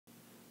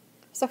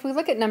So if we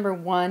look at number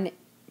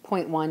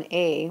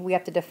 1.1a, we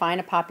have to define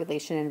a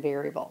population and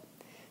variable.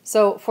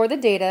 So for the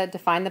data,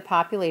 define the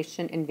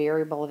population and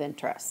variable of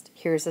interest.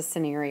 Here's a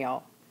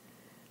scenario.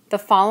 The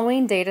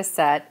following data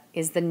set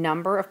is the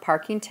number of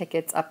parking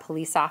tickets a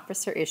police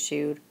officer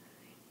issued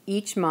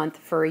each month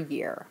for a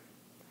year.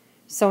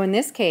 So in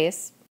this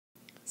case,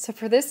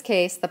 for this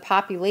case, the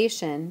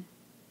population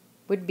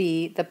would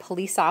be the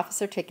police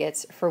officer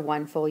tickets for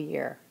 1 full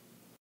year.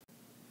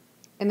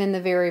 And then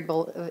the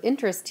variable of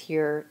interest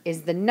here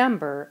is the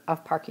number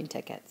of parking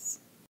tickets.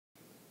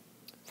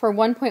 For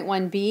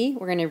 1.1b,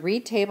 we're going to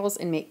read tables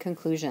and make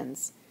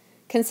conclusions.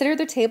 Consider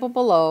the table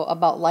below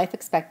about life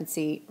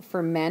expectancy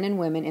for men and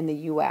women in the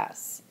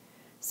U.S.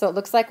 So it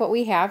looks like what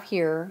we have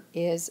here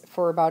is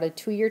for about a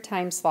 2-year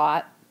time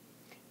slot,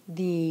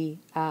 the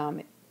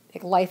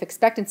life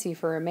expectancy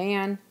for a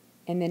man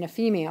and then a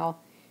female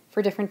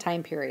for different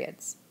time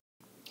periods.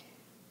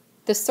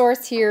 The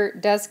source here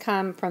does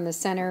come from the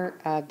Center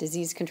of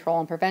Disease Control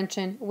and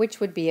Prevention, which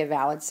would be a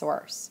valid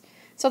source.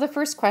 So the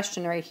first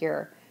question right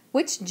here,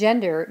 which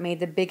gender made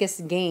the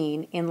biggest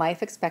gain in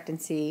life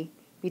expectancy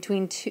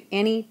between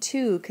any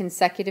 2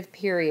 consecutive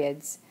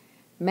periods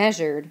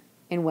measured,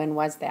 and when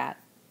was that?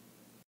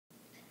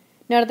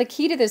 Now the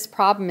key to this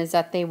problem is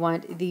that they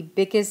want the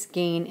biggest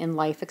gain in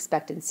life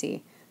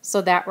expectancy.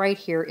 So that right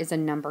here is a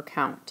number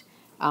count.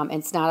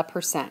 It's not a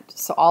percent.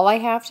 So all I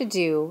have to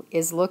do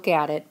is look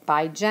at it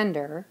by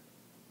gender,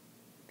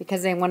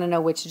 because I want to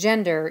know which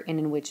gender and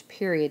in which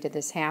period did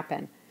this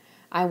happen.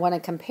 I want to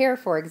compare,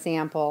 for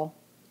example,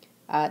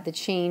 the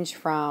change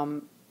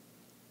from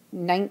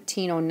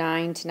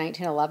 1909 to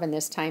 1911,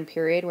 this time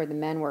period where the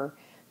men were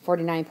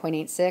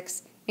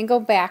 49.86, and go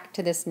back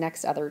to this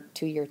next other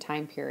 2-year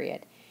time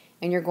period.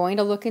 And you're going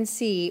to look and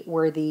see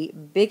where the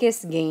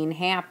biggest gain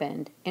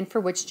happened and for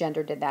which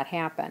gender did that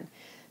happen.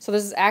 So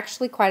this is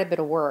actually quite a bit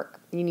of work.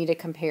 You need to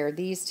compare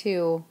these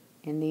two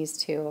and these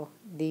two,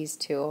 these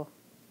two,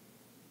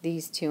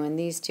 these two, and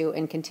these two,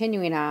 and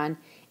continuing on.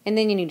 And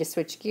then you need to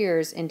switch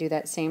gears and do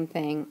that same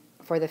thing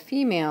for the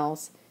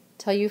females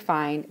till you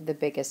find the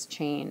biggest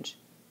change.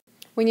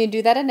 When you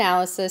do that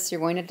analysis,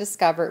 you're going to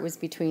discover it was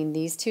between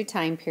these 2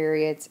 time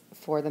periods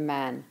for the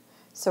men.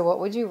 So what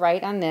would you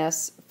write on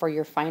this for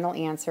your final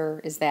answer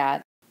is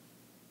that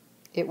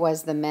it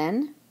was the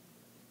men,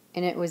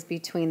 and it was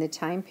between the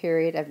time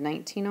period of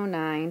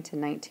 1909 to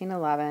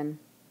 1911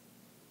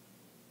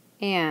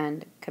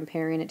 and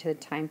comparing it to the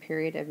time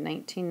period of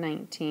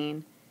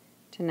 1919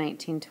 to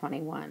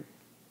 1921.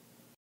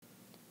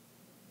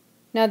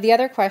 Now the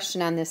other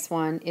question on this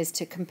one is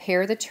to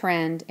compare the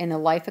trend in the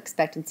life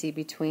expectancy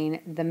between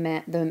the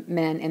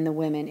men and the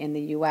women in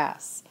the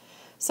U.S.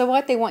 So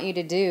what they want you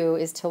to do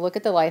is to look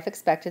at the life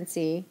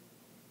expectancy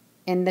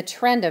and the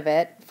trend of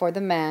it for the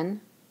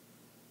men.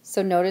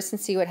 So notice and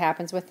see what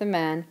happens with the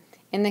men,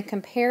 and then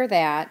compare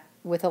that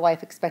with the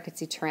life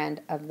expectancy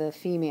trend of the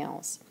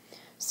females.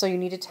 So you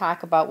need to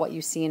talk about what you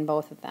see in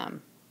both of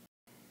them.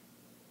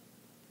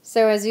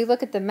 So as you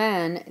look at the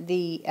men,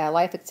 the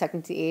life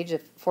expectancy age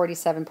of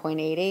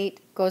 47.88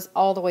 goes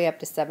all the way up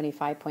to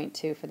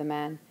 75.2 for the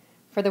men.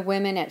 For the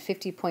women at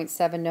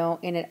 50.70,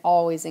 and it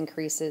always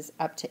increases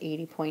up to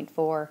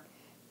 80.4.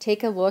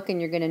 Take a look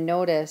and you're going to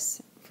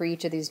notice for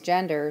each of these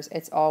genders,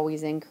 it's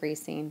always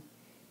increasing.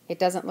 It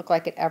doesn't look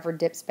like it ever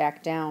dips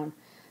back down.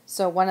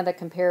 So one of the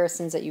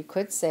comparisons that you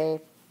could say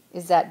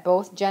is that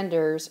both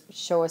genders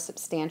show a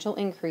substantial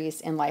increase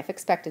in life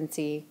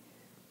expectancy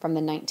from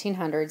the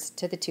 1900s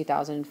to the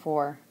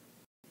 2004.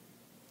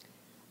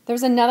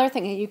 There's another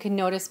thing that you can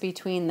notice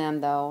between them,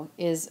 though,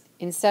 is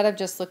instead of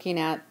just looking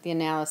at the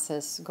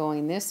analysis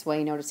going this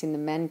way, noticing the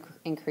men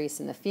increase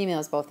and the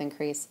females both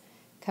increase,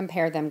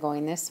 compare them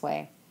going this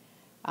way.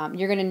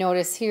 You're going to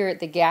notice here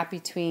the gap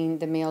between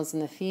the males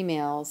and the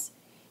females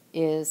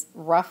is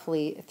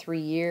roughly 3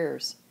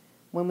 years.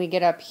 When we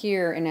get up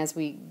here and as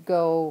we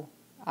go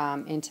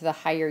into the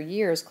higher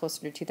years,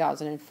 closer to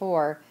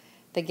 2004,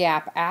 the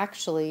gap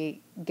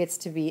actually gets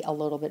to be a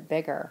little bit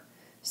bigger.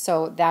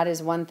 So that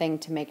is one thing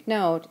to make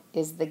note,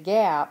 is the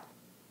gap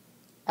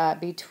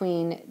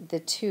between the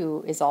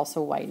two is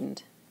also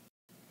widened.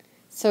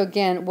 So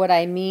again, what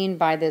I mean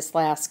by this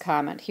last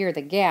comment here,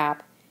 the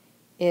gap,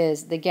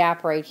 is the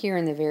gap right here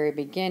in the very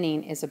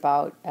beginning is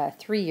about a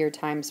 3-year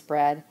time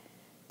spread.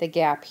 The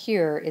gap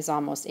here is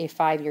almost a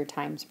 5-year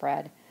time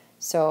spread.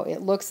 So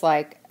it looks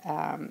like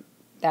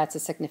that's a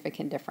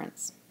significant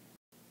difference.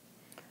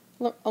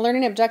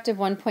 Learning Objective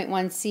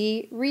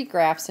 1.1c, read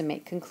graphs and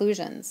make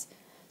conclusions.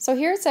 So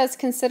here it says,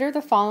 consider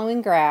the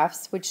following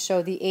graphs which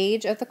show the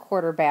age of the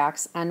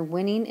quarterbacks on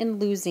winning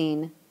and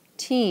losing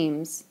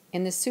teams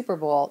in the Super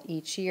Bowl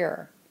each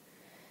year.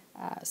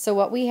 So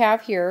what we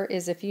have here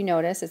is, if you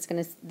notice,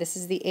 this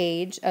is the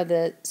age of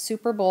the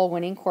Super Bowl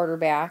winning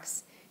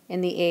quarterbacks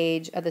and the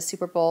age of the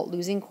Super Bowl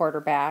losing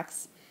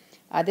quarterbacks.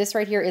 This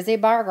right here is a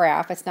bar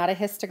graph. It's not a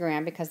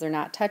histogram because they're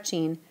not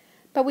touching,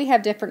 but we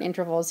have different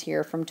intervals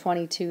here from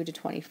 22 to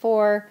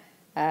 24,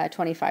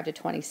 25 to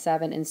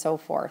 27, and so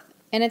forth.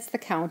 And it's the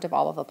count of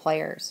all of the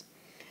players.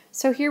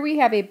 So here we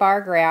have a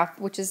bar graph,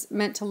 which is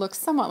meant to look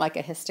somewhat like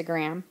a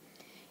histogram.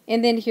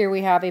 And then here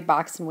we have a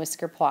box and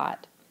whisker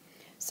plot.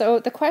 So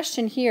the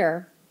question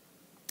here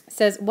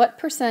says, what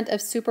percent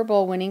of Super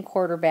Bowl winning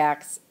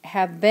quarterbacks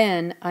have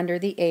been under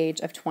the age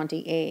of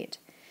 28?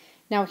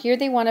 Now here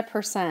they want a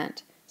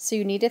percent. So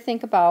you need to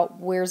think about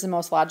where's the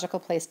most logical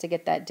place to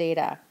get that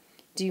data.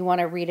 Do you want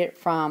to read it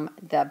from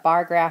the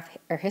bar graph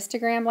or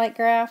histogram-like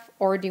graph,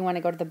 or do you want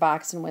to go to the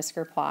box and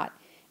whisker plot?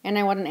 And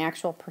I want an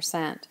actual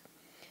percent.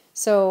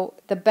 So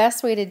the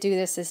best way to do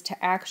this is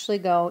to actually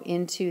go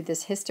into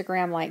this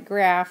histogram-like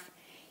graph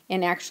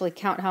and actually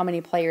count how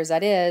many players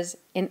that is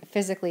and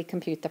physically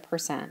compute the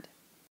percent.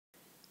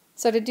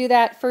 So to do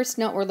that, first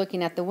note we're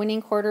looking at the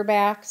winning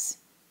quarterbacks.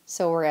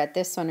 So we're at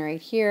this one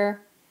right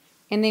here.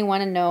 And they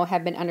want to know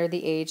have been under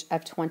the age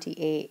of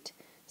 28.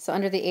 So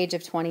under the age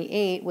of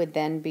 28 would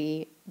then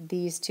be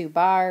these two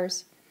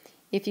bars.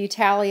 If you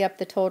tally up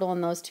the total in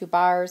those two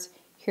bars,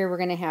 here we're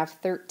going to have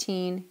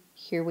 13,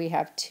 here we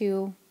have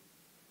 2.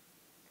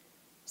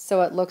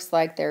 So it looks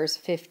like there's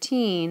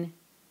 15,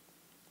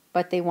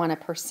 but they want a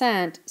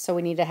percent, so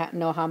we need to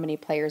know how many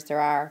players there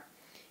are.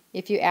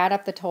 If you add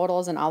up the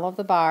totals in all of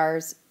the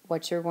bars,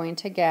 what you're going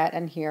to get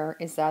in here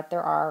is that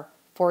there are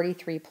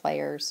 43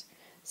 players.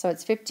 So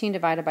it's 15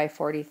 divided by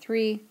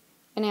 43,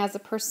 and as a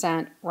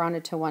percent,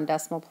 rounded to one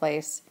decimal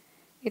place,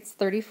 it's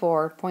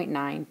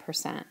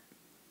 34.9%.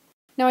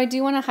 Now I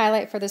do want to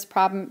highlight for this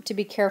problem to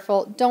be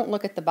careful, don't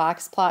look at the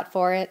box plot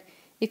for it.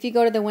 If you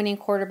go to the winning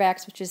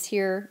quarterbacks, which is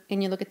here,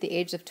 and you look at the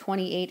age of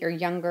 28 or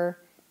younger,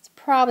 it's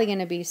probably going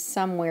to be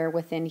somewhere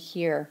within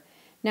here.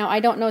 Now I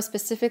don't know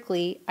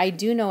specifically, I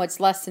do know it's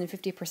less than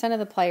 50% of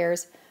the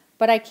players,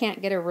 but I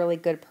can't get a really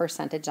good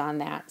percentage on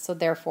that, so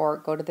therefore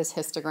go to this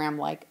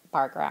histogram-like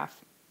bar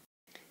graph.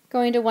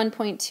 Going to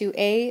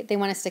 1.2a, they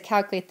want us to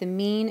calculate the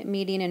mean,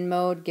 median, and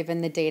mode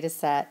given the data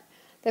set.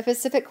 The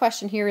specific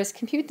question here is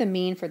compute the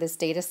mean for this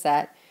data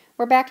set.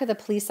 We're back to the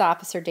police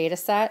officer data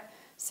set.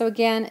 So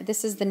again,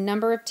 this is the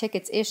number of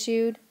tickets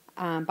issued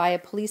by a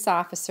police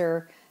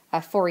officer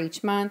for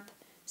each month.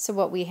 So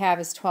what we have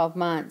is 12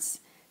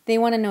 months. They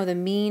want to know the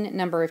mean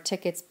number of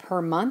tickets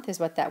per month is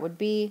what that would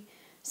be.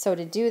 So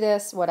to do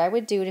this, what I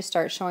would do to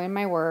start showing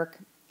my work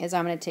is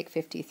I'm going to take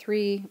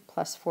 53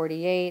 plus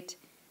 48.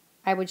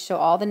 I would show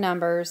all the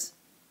numbers.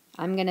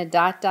 I'm going to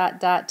dot, dot,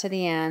 dot to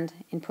the end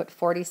and put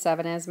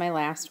 47 as my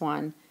last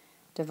one.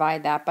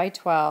 Divide that by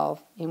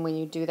 12. And when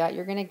you do that,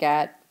 you're going to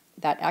get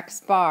that X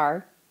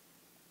bar,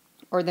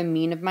 or the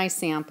mean of my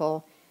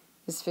sample,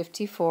 is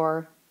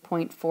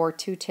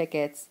 54.42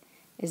 tickets,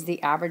 is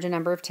the average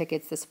number of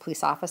tickets this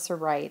police officer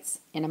writes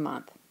in a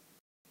month.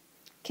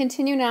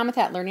 Continuing on with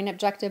that learning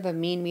objective of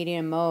mean, median,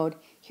 and mode,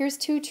 here's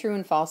two true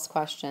and false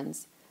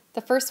questions.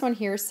 The first one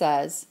here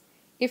says,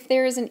 if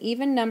there is an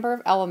even number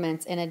of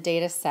elements in a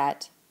data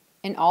set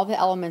and all the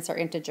elements are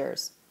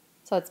integers,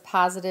 so it's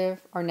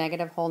positive or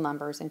negative whole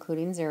numbers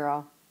including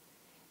 0,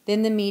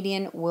 then the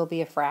median will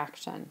be a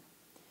fraction.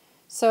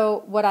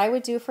 So what I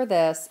would do for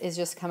this is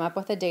just come up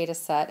with a data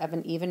set of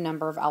an even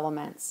number of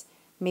elements.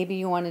 Maybe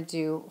you want to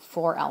do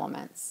 4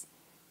 elements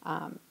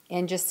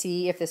and just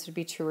see if this would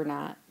be true or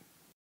not.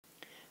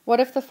 What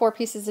if the 4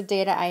 pieces of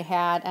data I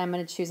had, and I'm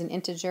going to choose an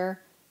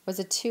integer, was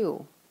a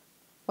 2?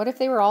 What if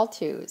they were all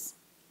 2's?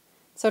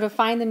 So to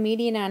find the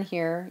median on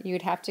here, you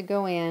would have to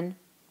go in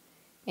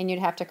and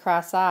you'd have to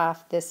cross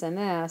off this and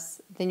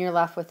this, then you're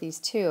left with these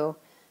 2.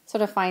 So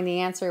to find the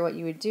answer, what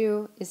you would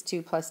do is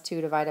 2 plus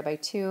 2 divided by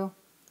 2.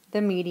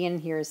 The median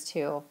here is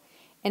 2.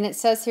 And it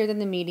says here that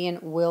the median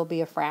will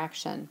be a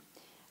fraction.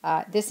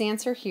 This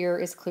answer here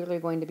is clearly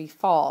going to be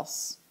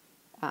false.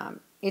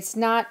 It's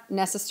not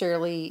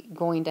necessarily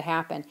going to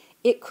happen.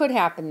 It could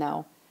happen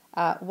though.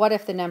 What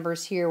if the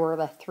numbers here were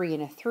a 3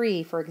 and a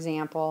 3, for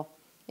example?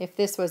 If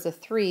this was a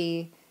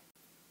 3,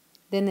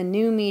 then the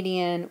new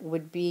median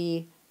would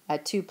be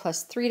 2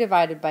 plus 3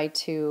 divided by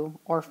 2,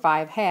 or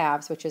 5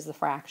 halves, which is the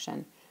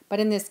fraction. But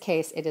in this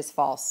case, it is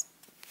false.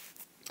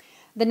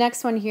 The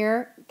next one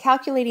here,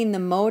 calculating the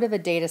mode of a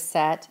data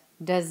set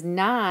does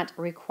not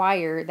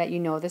require that you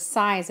know the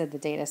size of the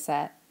data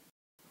set.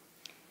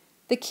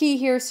 The key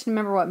here is to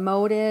remember what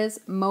mode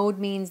is. Mode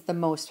means the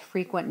most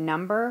frequent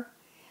number.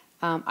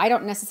 I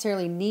don't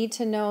necessarily need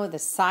to know the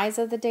size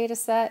of the data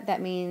set.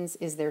 That means,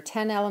 is there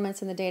 10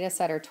 elements in the data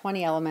set or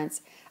 20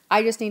 elements?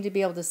 I just need to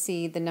be able to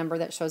see the number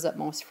that shows up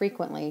most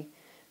frequently.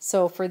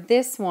 So for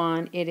this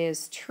one, it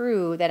is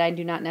true that I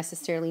do not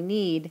necessarily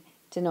need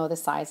to know the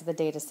size of the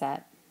data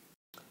set.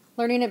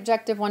 Learning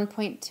objective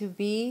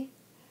 1.2b,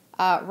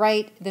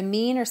 write the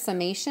mean or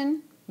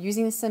summation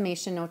using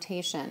summation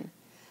notation.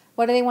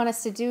 What do they want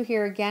us to do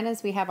here again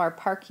is we have our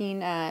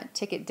parking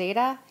ticket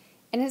data,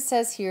 and it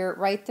says here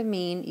write the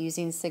mean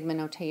using sigma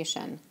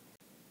notation.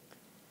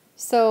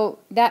 So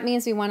that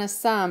means we want to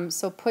sum,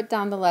 so put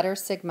down the letter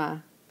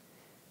sigma.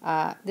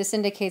 This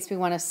indicates we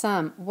want to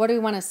sum. What do we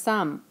want to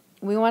sum?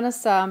 We want to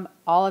sum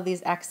all of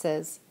these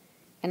x's,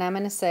 and I'm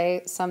going to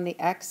say sum the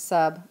x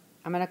sub,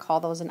 I'm going to call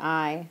those an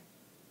I.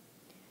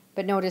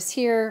 But notice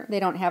here, they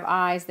don't have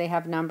eyes, they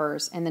have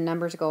numbers, and the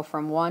numbers go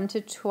from 1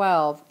 to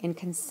 12 in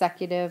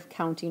consecutive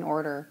counting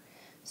order.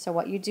 So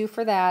what you do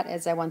for that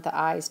is I want the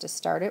eyes to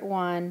start at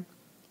 1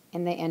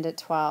 and they end at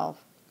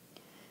 12.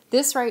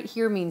 This right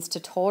here means to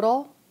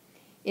total.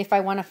 If I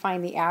want to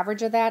find the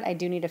average of that, I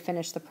do need to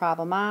finish the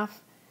problem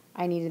off.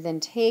 I need to then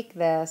take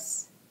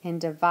this and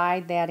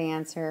divide that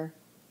answer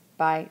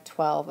by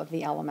 12 of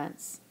the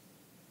elements.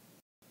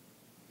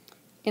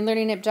 In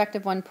Learning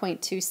Objective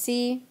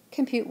 1.2c,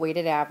 compute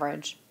weighted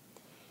average.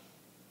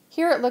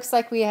 Here it looks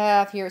like we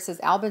have, here it says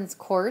Albin's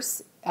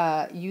course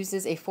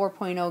uses a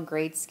 4.0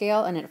 grade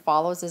scale, and it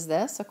follows as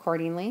this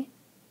accordingly.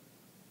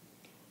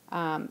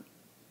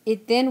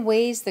 It then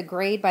weighs the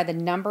grade by the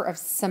number of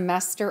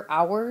semester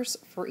hours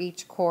for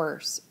each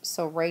course.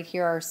 So right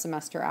here are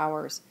semester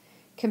hours.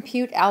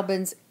 Compute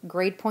Albin's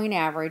grade point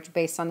average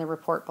based on the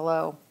report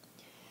below.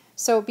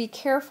 So be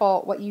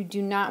careful. What you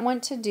do not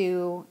want to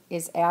do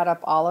is add up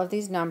all of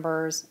these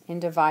numbers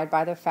and divide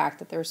by the fact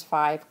that there's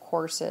 5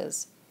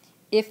 courses.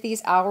 If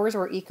these hours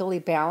were equally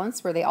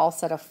balanced, where they all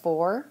set a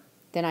 4,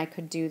 then I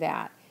could do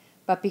that.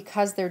 But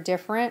because they're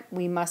different,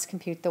 we must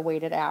compute the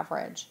weighted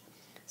average.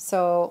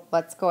 So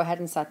let's go ahead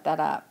and set that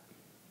up.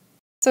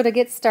 So to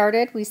get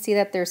started, we see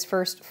that there's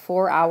first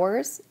 4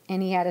 hours,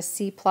 and he had a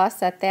C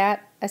plus at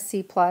that. A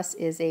C plus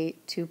is a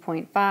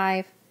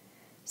 2.5.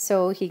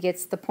 So he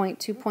gets the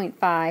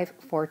 2.5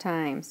 4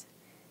 times.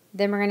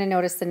 Then we're going to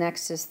notice the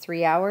next is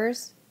 3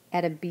 hours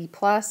at a B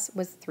plus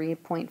with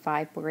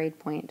 3.5 grade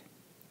point.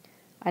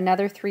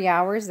 Another 3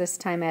 hours, this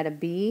time at a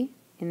B,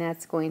 and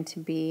that's going to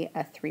be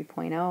a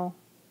 3.0.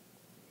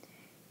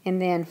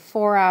 And then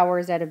 4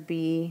 hours at a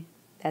B,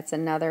 that's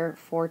another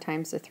 4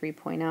 times the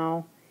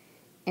 3.0.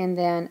 And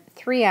then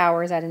 3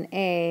 hours at an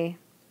A,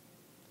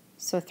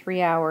 so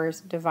 3 hours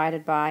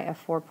divided by a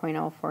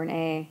 4.0 for an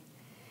A.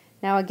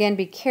 Now again,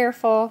 be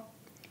careful.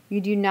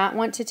 You do not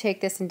want to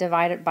take this and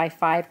divide it by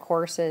 5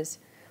 courses.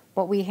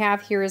 What we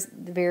have here is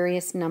the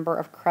various number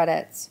of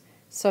credits.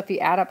 So if you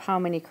add up how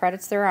many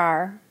credits there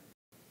are,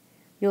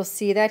 you'll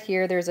see that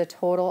here there's a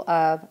total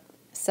of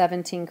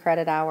 17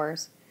 credit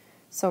hours.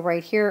 So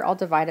right here, I'll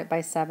divide it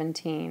by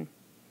 17.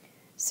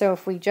 So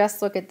if we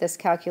just look at this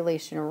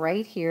calculation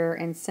right here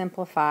and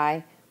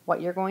simplify,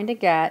 what you're going to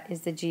get is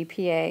the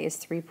GPA is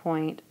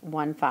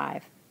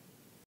 3.15.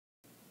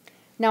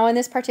 Now in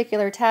this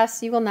particular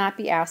test, you will not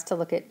be asked to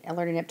look at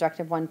Learning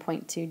Objective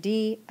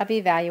 1.2d of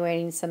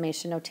evaluating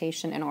summation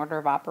notation and order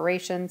of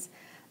operations,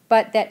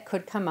 but that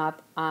could come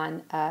up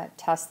on a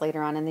test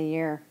later on in the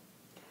year.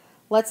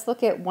 Let's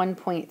look at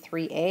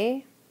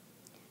 1.3a.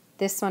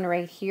 This one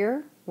right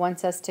here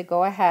wants us to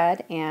go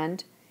ahead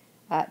and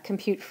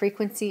compute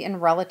frequency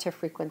and relative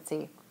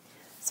frequency.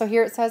 So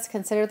here it says,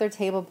 consider the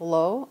table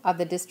below of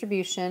the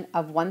distribution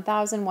of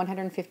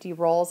 1,150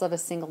 rolls of a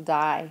single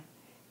die.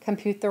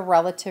 Compute the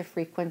relative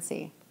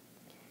frequency.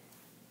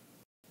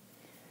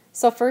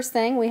 So first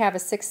thing, we have a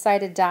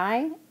 6-sided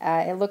die.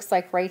 It looks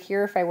like right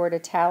here, if I were to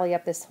tally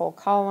up this whole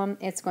column,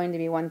 it's going to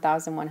be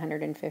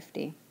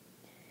 1,150.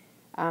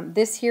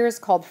 This here is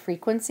called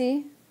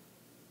frequency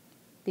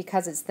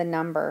because it's the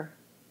number.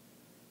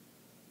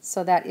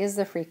 So that is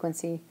the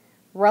frequency.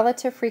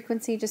 Relative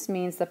frequency just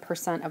means the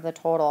percent of the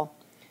total.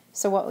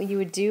 So what you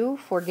would do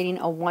for getting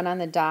a 1 on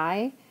the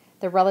die,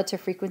 the relative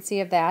frequency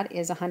of that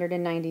is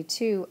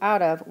 192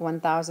 out of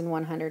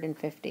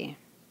 1,150.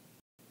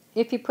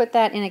 If you put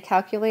that in a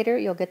calculator,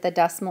 you'll get the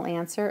decimal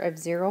answer of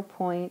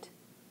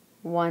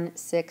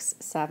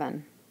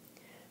 0.167.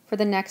 For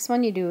the next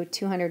one, you do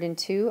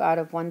 202 out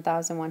of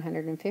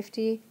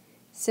 1,150.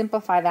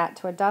 Simplify that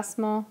to a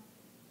decimal,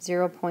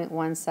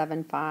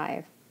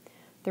 0.175.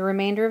 The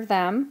remainder of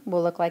them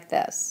will look like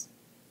this.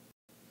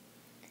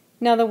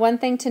 Now the one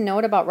thing to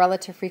note about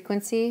relative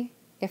frequency,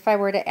 if I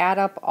were to add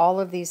up all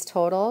of these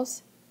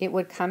totals, it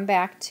would come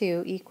back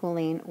to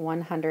equaling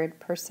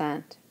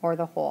 100%, or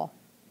the whole.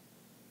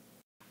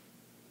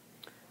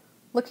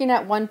 Looking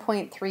at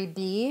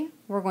 1.3b,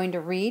 we're going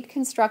to read,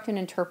 construct, and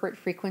interpret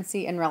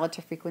frequency and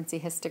relative frequency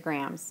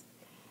histograms.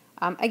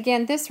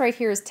 Again, this right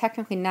here is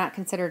technically not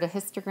considered a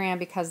histogram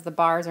because the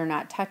bars are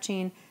not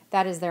touching.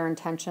 That is their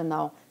intention,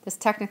 though. This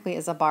technically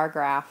is a bar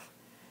graph.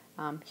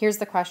 Here's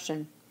the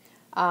question.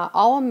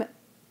 All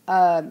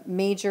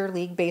Major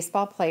League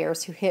Baseball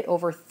players who hit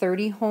over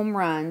 30 home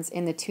runs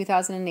in the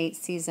 2008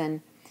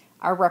 season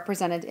are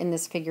represented in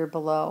this figure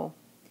below.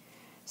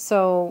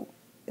 So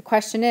the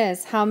question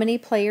is, how many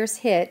players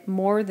hit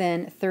more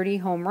than 30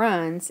 home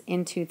runs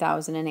in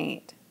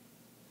 2008?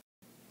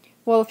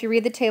 Well, if you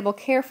read the table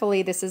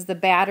carefully, this is the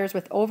batters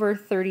with over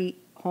 30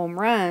 home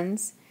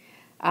runs.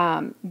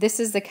 This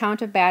is the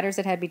count of batters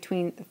that had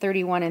between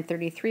 31 and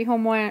 33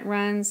 home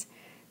runs.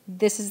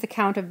 This is the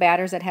count of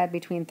batters that had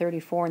between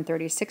 34 and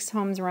 36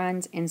 home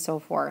runs, and so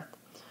forth.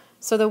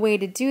 So the way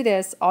to do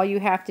this, all you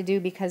have to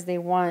do, because they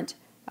want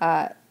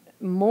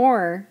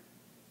more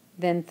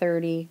than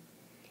 30,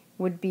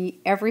 would be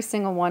every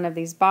single one of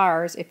these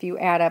bars, if you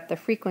add up the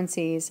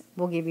frequencies,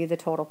 will give you the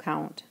total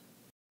count.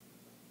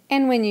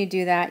 And when you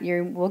do that,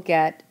 you will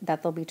get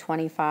that there'll be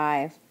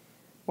 25.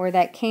 Where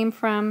that came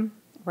from,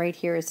 right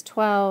here is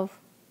 12,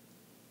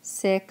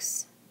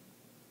 6,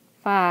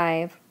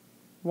 5,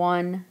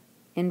 1,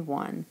 and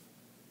 1.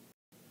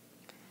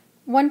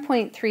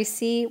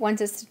 1.3c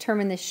wants us to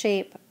determine the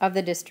shape of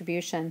the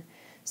distribution.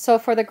 So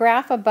for the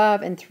graph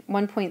above in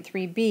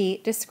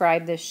 1.3b,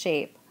 describe this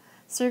shape.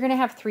 So you're going to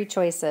have three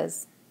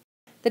choices.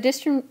 The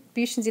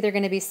distribution is either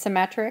going to be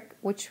symmetric,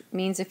 which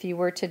means if you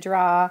were to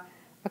draw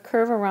a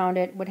curve around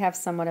it, would have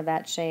somewhat of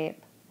that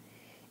shape.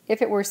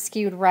 If it were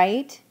skewed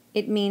right,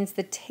 it means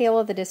the tail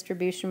of the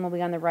distribution will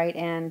be on the right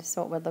end,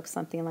 so it would look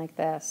something like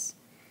this.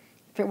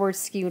 If it were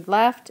skewed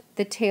left,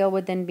 the tail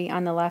would then be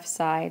on the left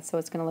side, so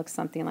it's going to look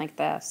something like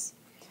this.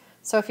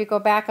 So if you go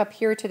back up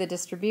here to the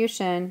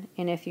distribution,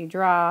 and if you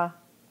draw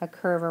a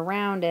curve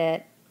around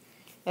it,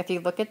 if you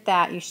look at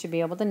that, you should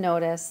be able to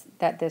notice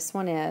that this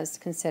one is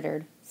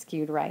considered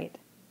skewed right.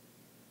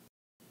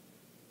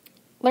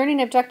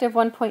 Learning Objective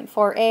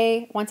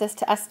 1.4a wants us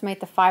to estimate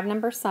the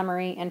 5-number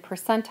summary and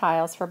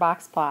percentiles for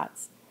box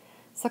plots.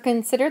 So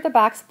consider the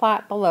box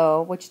plot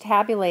below, which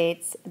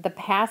tabulates the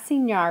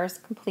passing yards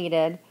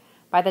completed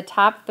by the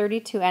top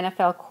 32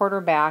 NFL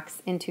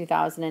quarterbacks in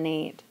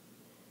 2008.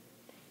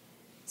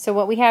 So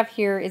what we have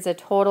here is a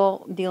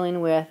total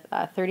dealing with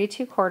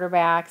 32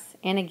 quarterbacks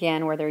and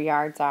again where their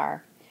yards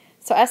are.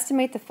 So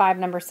estimate the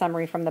 5-number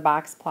summary from the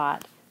box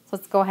plot. So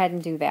let's go ahead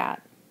and do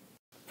that.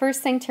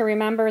 First thing to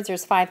remember is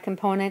there's 5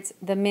 components: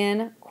 the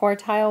min,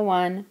 quartile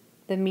 1,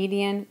 the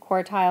median,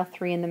 quartile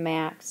 3, and the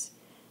max.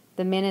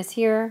 The min is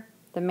here,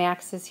 the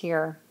max is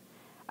here.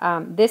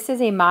 This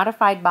is a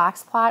modified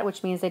box plot,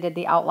 which means they did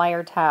the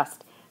outlier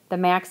test. The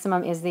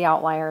maximum is the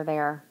outlier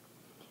there.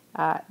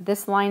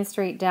 This line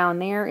straight down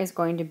there is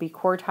going to be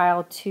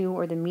quartile 2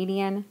 or the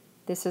median.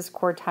 This is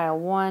quartile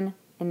 1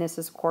 and this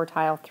is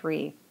quartile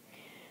 3.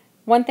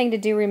 One thing to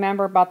do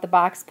remember about the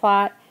box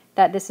plot,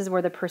 that this is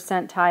where the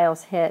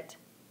percentiles hit.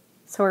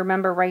 So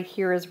remember right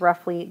here is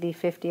roughly the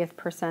 50th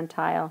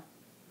percentile.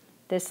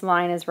 This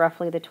line is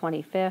roughly the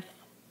 25th.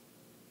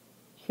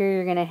 Here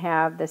you're going to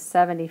have the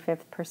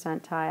 75th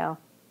percentile.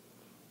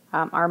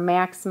 Our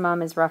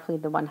maximum is roughly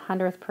the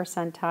 100th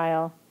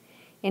percentile.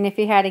 And if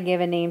you had to give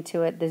a name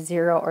to it, the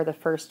 0 or the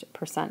 1st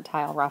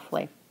percentile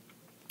roughly.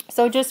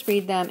 So just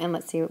read them and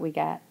let's see what we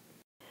get.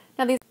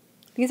 Now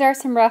these are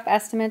some rough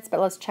estimates, but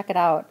let's check it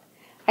out.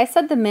 I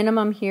said the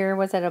minimum here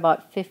was at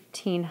about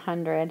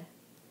 1,500.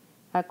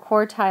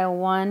 Quartile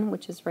 1,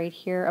 which is right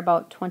here,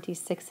 about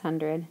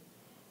 2,600.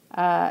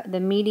 The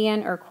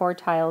median or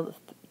quartile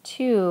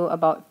 2,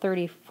 about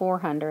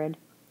 3,400.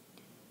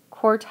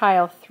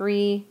 Quartile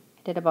 3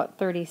 did about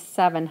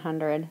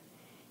 3,700.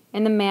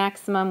 And the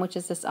maximum, which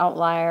is this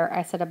outlier,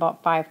 I said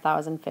about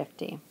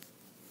 5,050.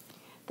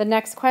 The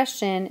next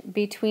question,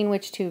 between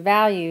which two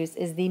values,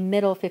 is the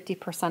middle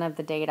 50% of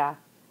the data.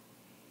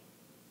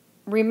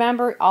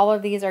 Remember, all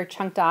of these are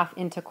chunked off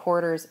into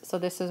quarters. So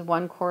this is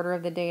 1/4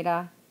 of the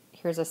data.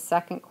 Here's a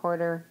 2nd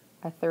quarter,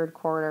 a 3rd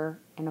quarter,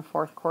 and a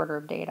 4th quarter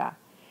of data.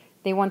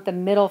 They want the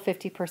middle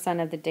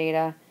 50% of the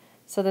data.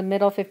 So the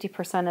middle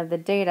 50% of the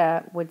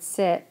data would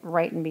sit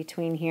right in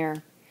between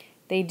here.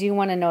 They do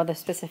want to know the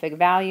specific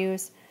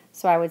values.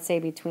 So I would say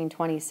between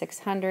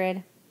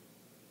 2,600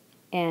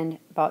 and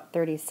about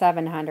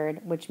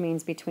 3,700, which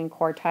means between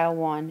quartile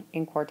 1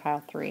 and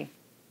quartile 3.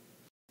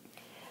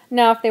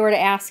 Now, if they were to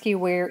ask you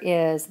where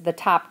is the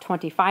top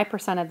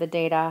 25% of the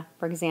data,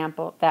 for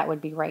example, that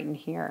would be right in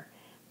here.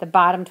 The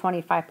bottom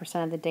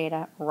 25% of the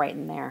data, right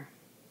in there.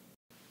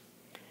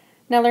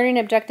 Now, Learning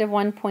Objective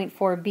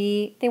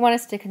 1.4b, they want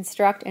us to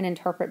construct and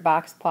interpret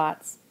box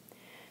plots.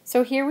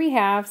 So here we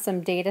have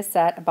some data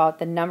set about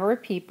the number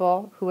of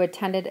people who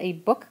attended a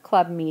book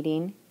club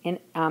meeting at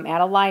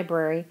a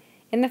library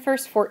in the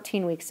first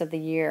 14 weeks of the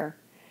year.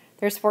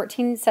 There's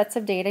 14 sets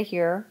of data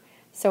here,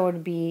 so it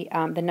would be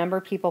the number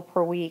of people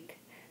per week.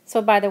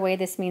 So by the way,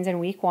 this means in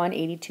week 1,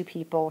 82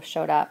 people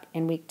showed up.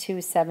 In week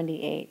 2,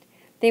 78.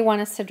 They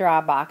want us to draw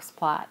a box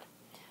plot.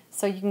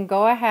 So you can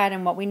go ahead,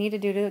 and what we need to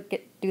do to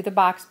do the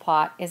box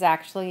plot is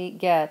actually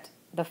get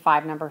the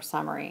 5-number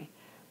summary.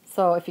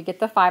 So if you get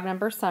the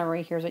 5-number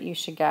summary, here's what you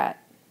should get.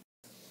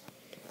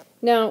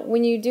 Now,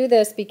 when you do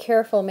this, be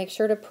careful. Make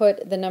sure to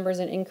put the numbers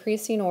in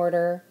increasing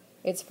order.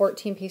 It's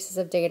 14 pieces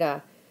of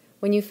data.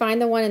 When you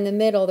find the one in the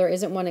middle, there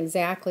isn't one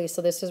exactly,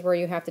 so this is where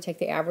you have to take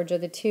the average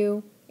of the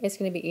two. It's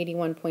going to be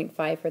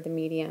 81.5 for the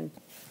median.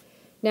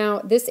 Now,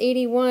 this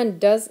 81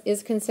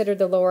 is considered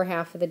the lower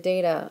half of the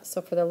data.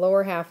 So for the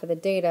lower half of the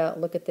data,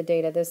 look at the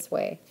data this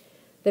way.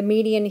 The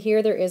median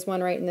here, there is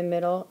one right in the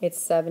middle. It's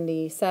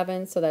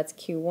 77, so that's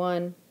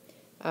Q1.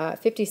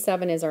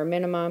 57 is our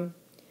minimum.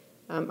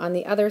 On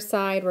the other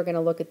side, we're going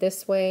to look at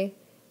this way.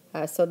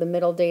 So the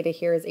middle data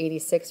here is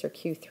 86 or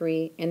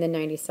Q3, and then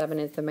 97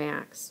 is the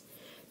max.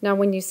 Now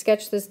when you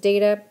sketch this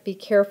data, be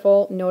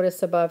careful.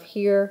 Notice above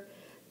here,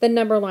 the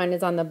number line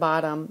is on the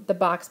bottom. The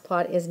box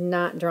plot is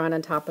not drawn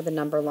on top of the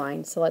number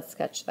line, so let's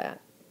sketch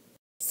that.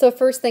 So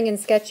first thing in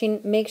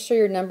sketching, make sure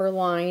your number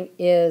line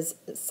is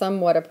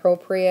somewhat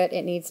appropriate.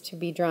 It needs to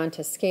be drawn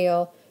to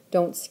scale.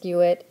 Don't skew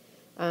it.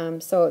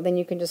 So then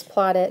you can just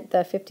plot it.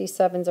 The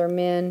 57s are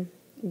min,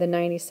 the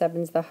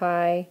 97s the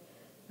high,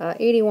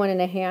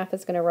 81.5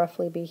 is going to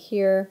roughly be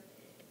here.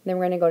 And then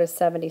we're going to go to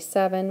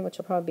 77, which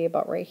will probably be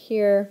about right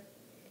here.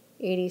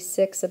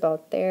 86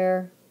 about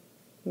there.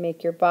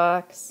 Make your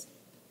box,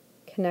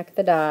 connect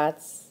the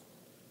dots,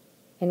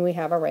 and we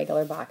have a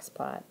regular box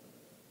plot.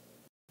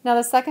 Now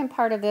the second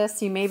part of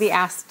this, you may be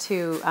asked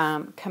to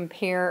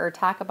compare or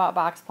talk about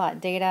box plot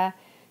data.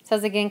 It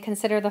says again,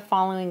 consider the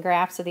following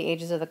graphs of the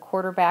ages of the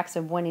quarterbacks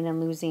of winning and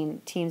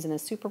losing teams in the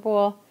Super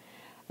Bowl.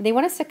 They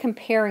want us to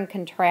compare and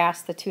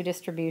contrast the two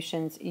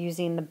distributions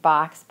using the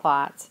box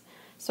plots,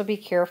 so be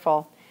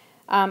careful.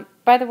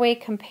 By the way,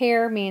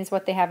 compare means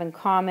what they have in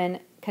common,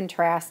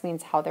 contrast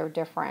means how they're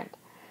different.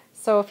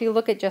 So if you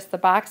look at just the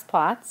box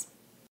plots,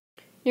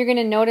 you're going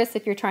to notice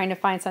if you're trying to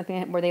find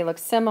something where they look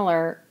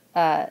similar,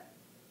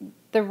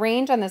 the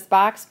range on this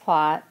box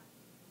plot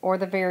or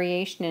the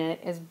variation in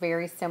it is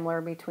very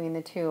similar between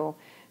the two.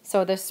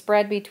 So the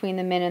spread between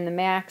the min and the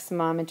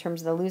maximum in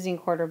terms of the losing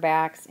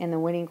quarterbacks and the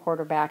winning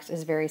quarterbacks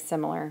is very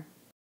similar.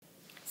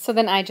 So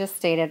then I just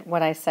stated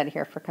what I said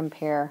here for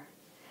compare.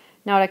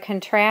 Now to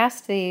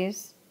contrast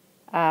these,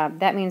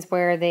 that means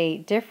where are they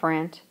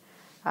different.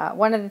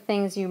 One of the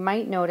things you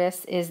might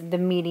notice is the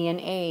median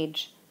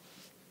age.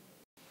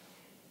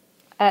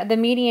 The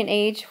median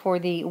age for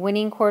the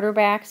winning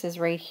quarterbacks is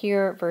right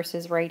here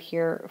versus right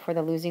here for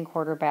the losing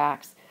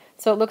quarterbacks.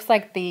 So it looks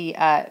like the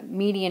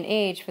median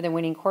age for the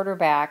winning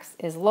quarterbacks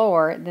is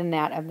lower than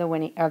that of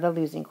the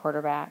losing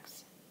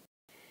quarterbacks.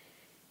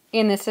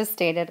 And this is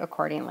stated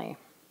accordingly.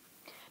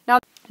 Now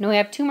we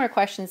have two more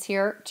questions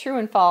here, true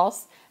and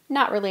false,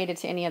 not related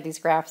to any of these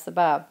graphs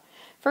above.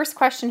 First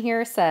question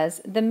here says,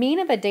 the mean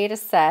of a data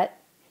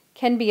set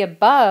can be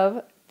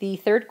above the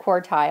third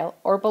quartile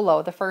or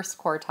below the first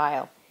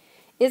quartile.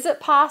 Is it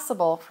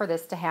possible for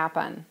this to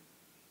happen?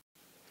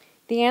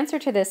 The answer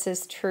to this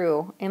is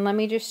true, and let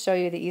me just show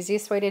you the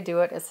easiest way to do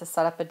it is to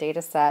set up a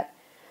data set.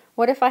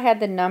 What if I had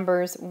the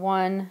numbers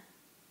 1,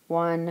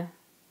 1,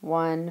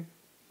 1,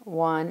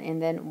 1,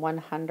 and then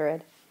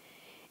 100?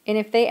 And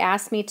if they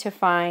asked me to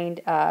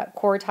find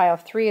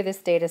quartile 3 of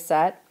this data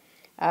set,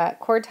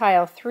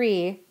 quartile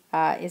 3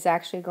 is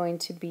actually going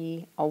to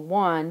be a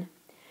 1,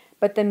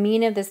 but the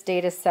mean of this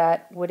data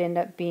set would end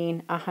up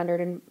being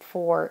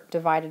 104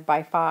 divided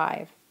by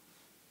 5.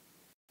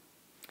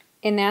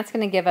 And that's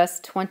going to give us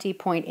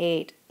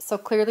 20.8. So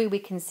clearly we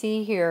can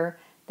see here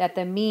that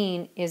the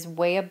mean is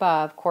way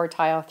above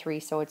quartile 3,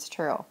 so it's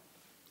true.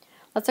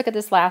 Let's look at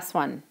this last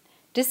one.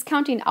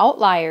 Discounting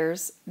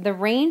outliers, the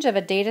range of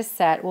a data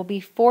set will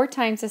be 4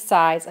 times the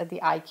size of the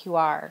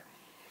IQR.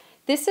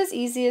 This is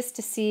easiest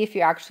to see if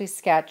you actually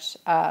sketch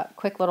a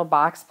quick little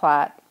box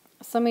plot.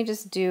 So let me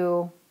just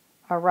do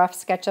a rough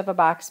sketch of a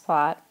box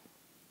plot.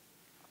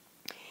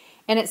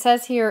 And it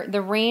says here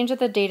the range of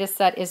the data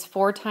set is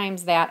 4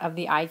 times that of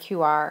the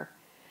IQR.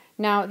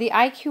 Now the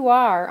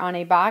IQR on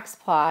a box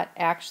plot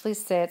actually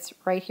sits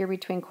right here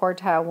between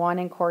quartile 1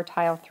 and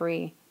quartile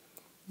 3.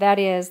 That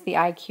is the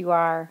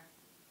IQR.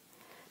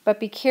 But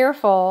be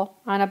careful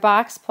on a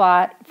box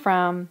plot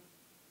from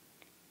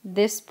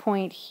this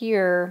point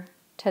here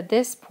to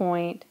this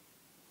point,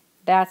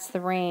 that's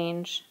the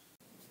range.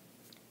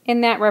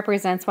 And that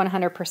represents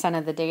 100%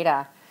 of the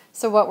data.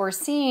 So what we're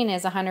seeing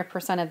is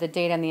 100% of the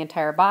data in the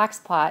entire box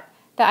plot.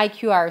 The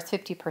IQR is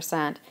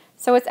 50%.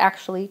 So it's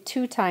actually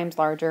 2 times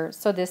larger.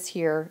 So this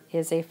here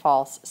is a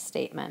false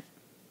statement.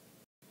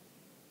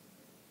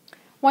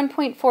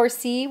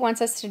 1.4c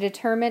wants us to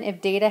determine if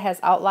data has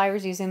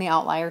outliers using the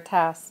outlier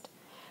test.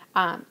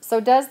 So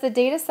does the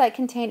data set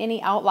contain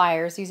any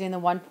outliers using the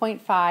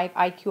 1.5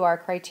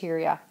 IQR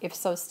criteria? If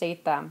so,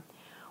 state them.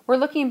 We're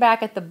looking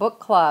back at the book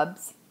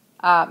club's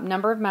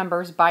number of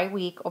members by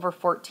week over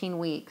 14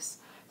 weeks.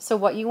 So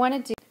what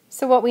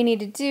we need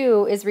to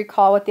do is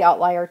recall what the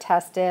outlier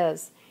test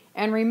is.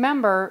 And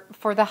remember,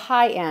 for the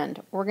high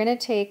end, we're going to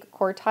take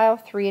quartile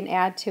 3 and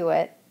add to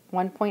it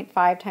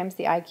 1.5 times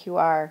the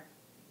IQR.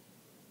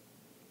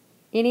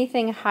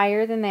 Anything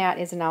higher than that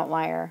is an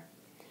outlier.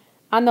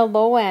 On the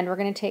low end, we're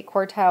going to take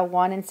quartile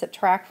 1 and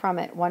subtract from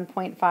it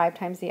 1.5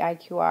 times the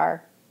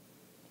IQR.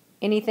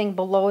 Anything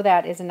below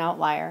that is an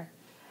outlier.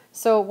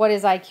 So what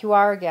is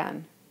IQR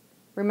again?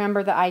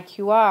 Remember, the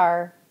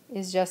IQR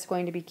is just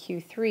going to be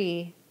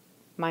Q3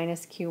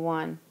 minus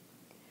Q1.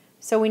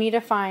 So we need to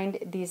find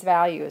these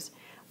values.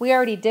 We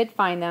already did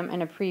find them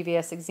in a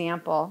previous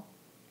example.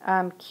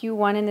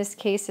 Q1 in this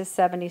case is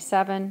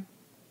 77.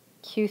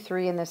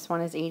 Q3 in this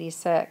one is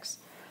 86.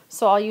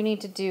 So all you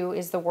need to do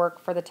is the work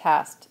for the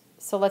test.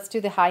 So let's do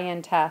the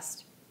high-end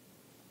test.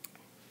 If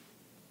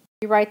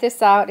you write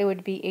this out, it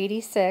would be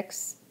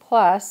 86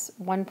 plus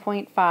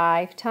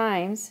 1.5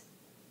 times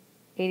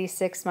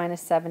 86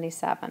 minus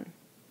 77.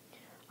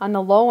 On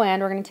the low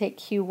end, we're going to take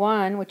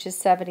Q1, which is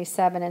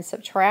 77, and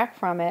subtract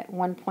from it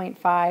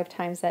 1.5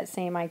 times that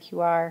same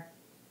IQR.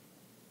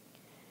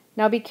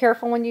 Now be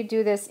careful when you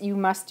do this. You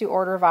must do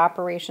order of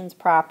operations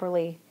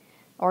properly.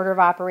 Order of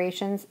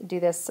operations, do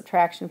this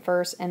subtraction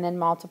first and then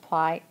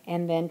multiply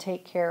and then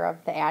take care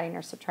of the adding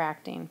or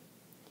subtracting.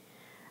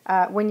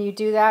 When you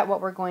do that,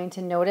 what we're going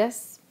to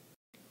notice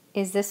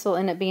is this will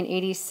end up being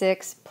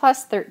 86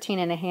 plus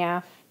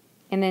 13.5,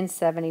 and then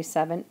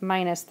 77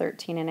 minus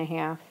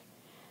 13.5.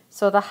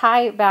 So the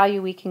high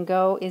value we can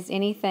go is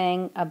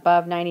anything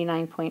above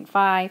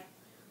 99.5,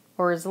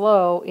 or as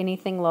low,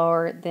 anything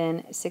lower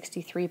than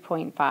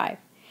 63.5.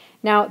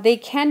 Now, they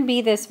can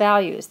be this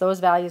values. Those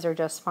values are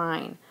just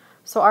fine.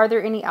 So are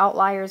there any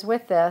outliers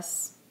with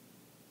this?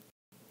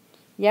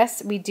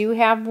 Yes, we do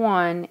have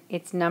one.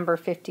 It's number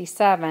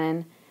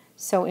 57.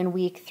 So in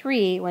week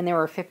 3, when there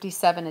were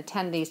 57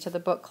 attendees to the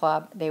book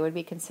club, they would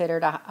be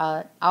considered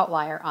an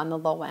outlier on the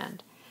low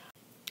end.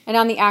 And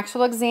on the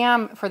actual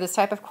exam for this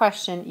type of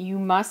question, you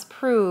must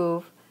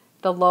prove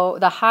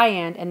the high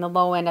end and the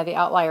low end of the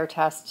outlier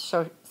test,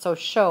 so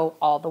show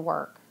all the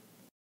work.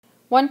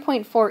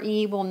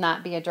 1.4e will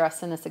not be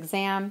addressed in this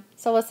exam,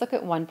 so let's look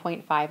at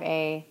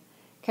 1.5a.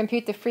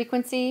 Compute the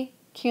frequency,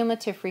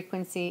 cumulative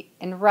frequency,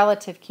 and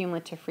relative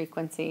cumulative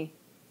frequency.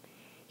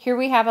 Here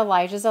we have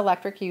Elijah's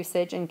electric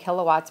usage in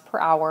kilowatts per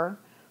hour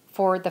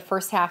for the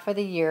first half of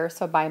the year,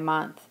 so by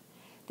month.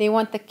 They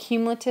want the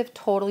cumulative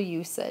total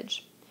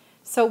usage.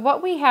 So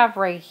what we have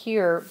right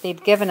here,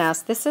 they've given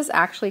us, this is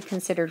actually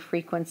considered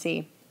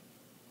frequency,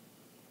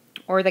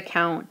 or the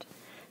count.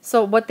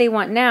 So what they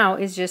want now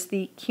is just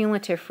the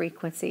cumulative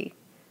frequency.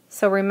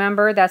 So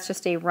remember, that's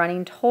just a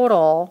running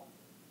total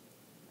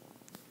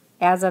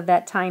as of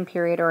that time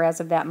period or as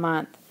of that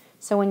month.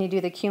 So when you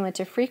do the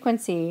cumulative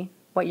frequency,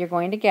 what you're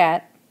going to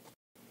get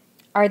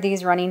are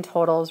these running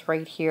totals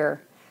right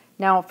here.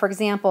 Now, for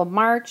example,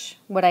 March,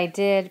 what I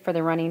did for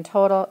the running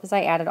total is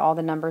I added all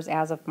the numbers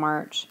as of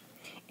March.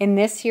 And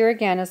this here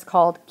again is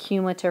called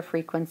cumulative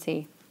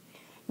frequency.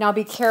 Now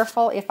be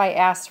careful if I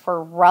asked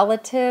for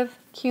relative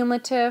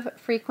cumulative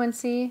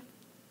frequency.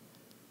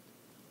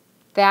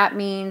 That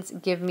means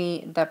give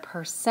me the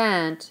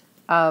percent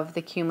of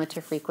the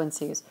cumulative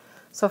frequencies.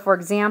 So for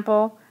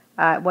example,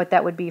 what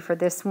that would be for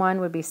this one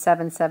would be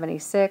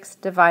 776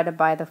 divided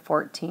by the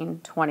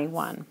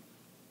 1421.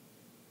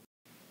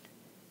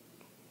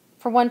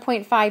 For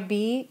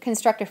 1.5b,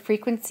 construct a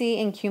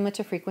frequency and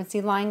cumulative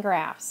frequency line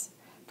graphs.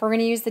 If we're going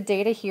to use the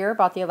data here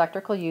about the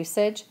electrical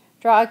usage,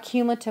 draw a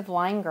cumulative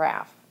line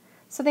graph.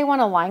 So they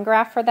want a line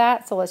graph for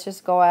that, so let's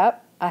just go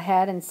up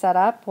ahead and set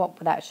up what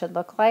that should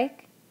look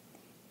like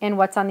and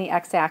what's on the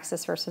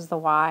x-axis versus the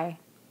y.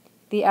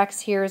 The x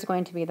here is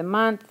going to be the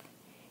month,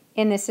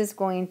 and this is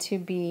going to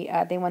be,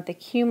 they want the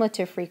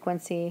cumulative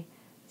frequency,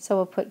 so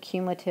we'll put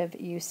cumulative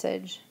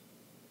usage.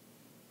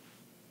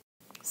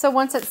 So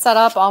once it's set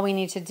up, all we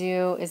need to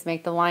do is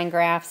make the line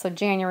graph. So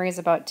January is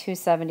about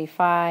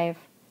 275,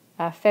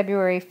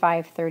 February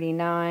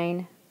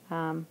 539,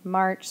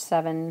 March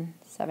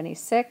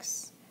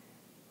 776,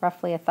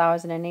 roughly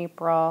 1,000 in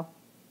April,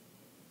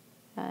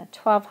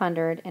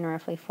 1,200 and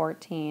roughly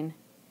 14.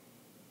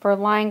 For a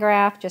line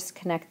graph, just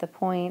connect the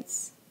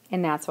points,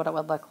 and that's what it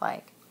would look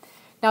like.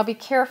 Now be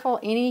careful,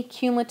 any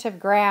cumulative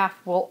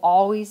graph will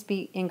always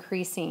be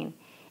increasing.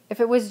 If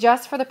it was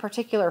just for the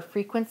particular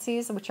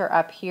frequencies, which are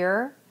up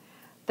here,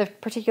 the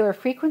particular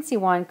frequency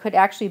one could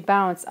actually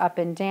bounce up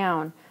and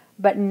down,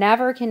 but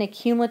never can a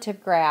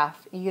cumulative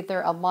graph,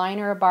 either a line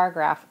or a bar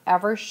graph,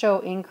 ever show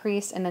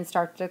increase and then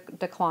start to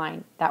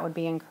decline. That would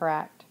be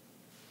incorrect.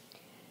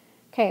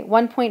 Okay,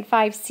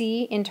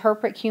 1.5c,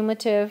 interpret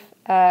cumulative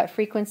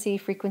frequency,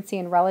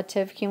 and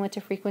relative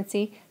cumulative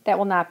frequency. That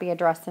will not be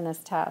addressed in this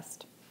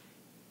test.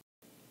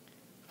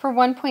 For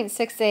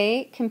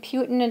 1.6a,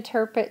 compute and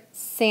interpret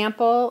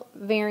sample,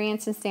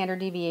 variance, and standard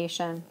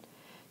deviation.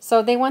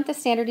 So they want the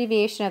standard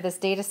deviation of this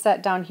data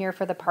set down here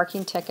for the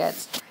parking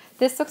tickets.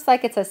 This looks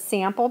like it's a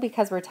sample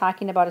because we're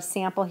talking about a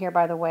sample here,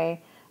 by the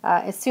way.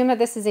 Assume that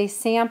this is a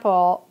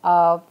sample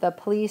of the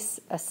police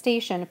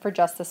station for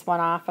just this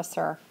one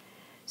officer.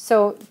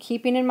 So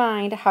keeping in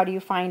mind, how do you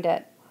find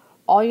it?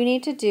 All you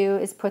need to do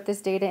is put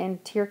this data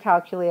into your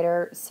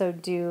calculator. So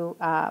do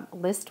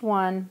list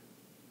 1.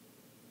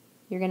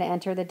 You're going to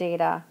enter the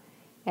data.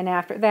 And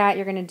after that,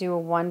 you're going to do a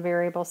one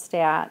variable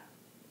stat.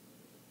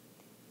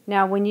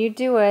 Now, when you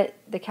do it,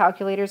 the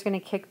calculator is going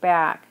to kick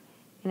back,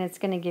 and it's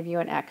going to give you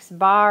an X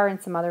bar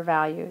and some other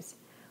values.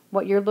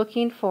 What you're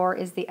looking for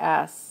is the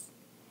S.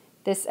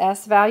 This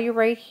S value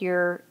right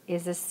here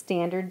is a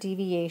standard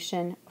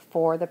deviation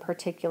for the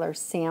particular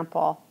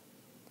sample.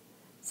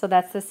 So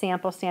that's the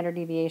sample standard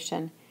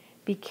deviation.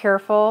 Be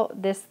careful,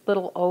 this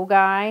little O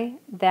guy,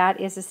 that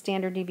is a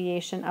standard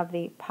deviation of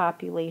the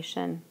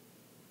population.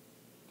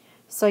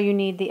 So you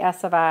need the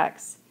S of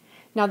X.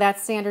 Now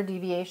that's standard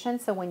deviation,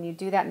 so when you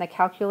do that in the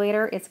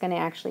calculator, it's going to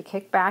actually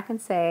kick back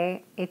and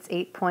say it's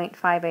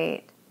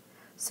 8.58.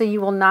 So you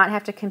will not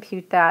have to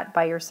compute that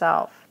by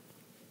yourself,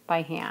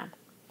 by hand.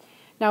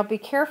 Now be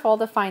careful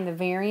to find the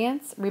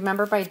variance.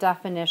 Remember by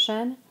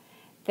definition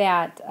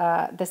that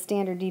the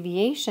standard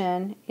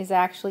deviation is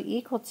actually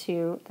equal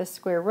to the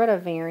square root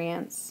of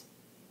variance.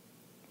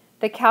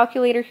 The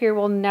calculator here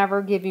will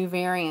never give you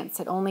variance.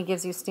 It only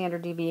gives you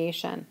standard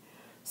deviation.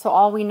 So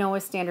all we know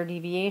is standard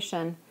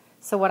deviation.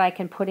 So what I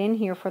can put in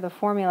here for the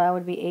formula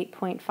would be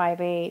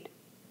 8.58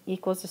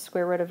 equals the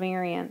square root of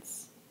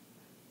variance.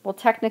 Well,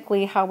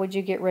 technically, how would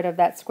you get rid of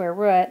that square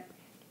root?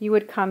 You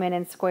would come in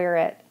and square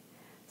it.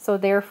 So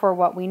therefore,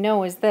 what we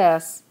know is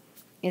this,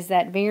 is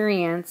that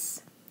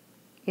variance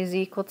is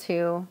equal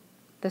to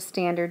the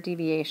standard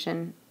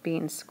deviation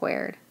being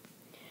squared.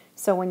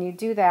 So when you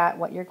do that,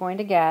 what you're going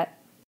to get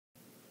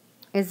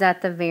is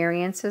that the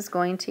variance is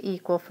going to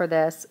equal for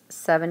this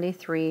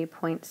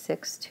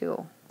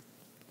 73.62.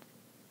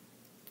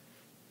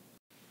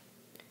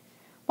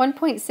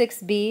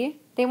 1.6b,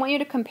 they want you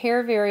to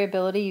compare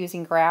variability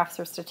using graphs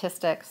or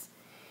statistics.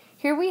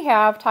 Here we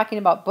have talking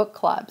about book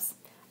clubs.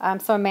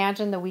 So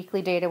imagine the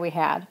weekly data we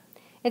had.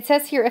 It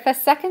says here, if a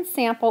second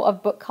sample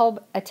of book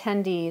club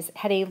attendees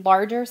had a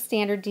larger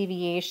standard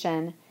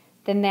deviation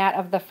than that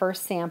of the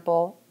first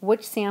sample,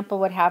 which sample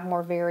would have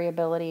more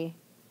variability?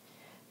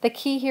 The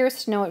key here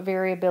is to know what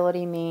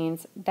variability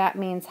means. That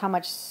means how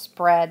much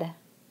spread.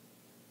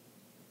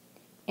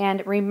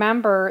 And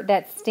remember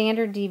that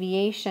standard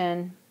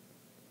deviation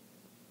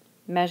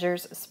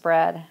measures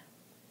spread.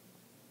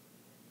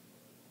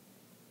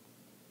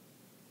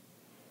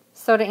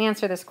 So to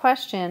answer this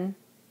question,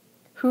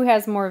 who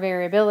has more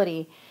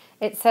variability?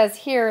 It says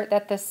here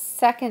that the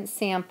second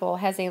sample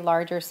has a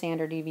larger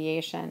standard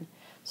deviation.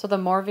 So the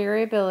more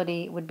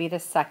variability would be the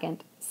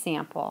second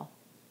sample.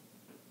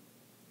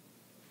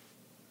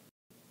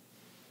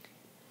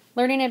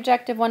 Learning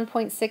Objective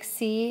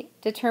 1.6c,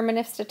 determine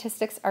if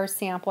statistics are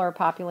sample or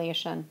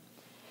population.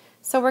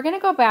 So we're going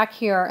to go back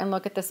here and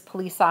look at this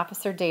police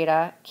officer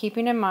data,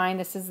 keeping in mind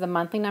this is the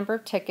monthly number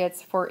of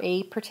tickets for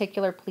a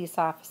particular police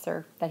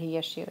officer that he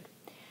issued.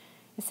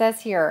 It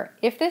says here,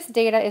 if this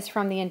data is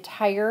from the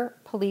entire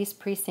police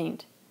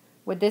precinct,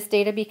 would this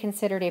data be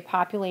considered a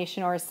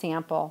population or a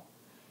sample?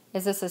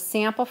 Is this a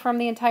sample from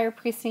the entire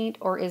precinct,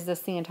 or is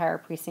this the entire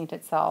precinct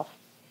itself?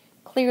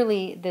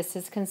 Clearly, this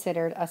is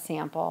considered a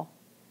sample.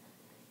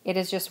 It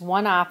is just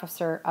one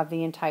officer of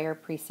the entire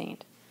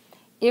precinct.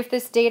 If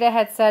this data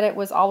had said it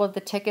was all of the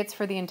tickets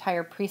for the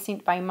entire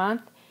precinct by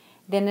month,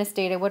 then this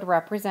data would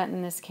represent,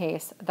 in this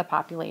case, the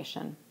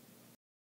population.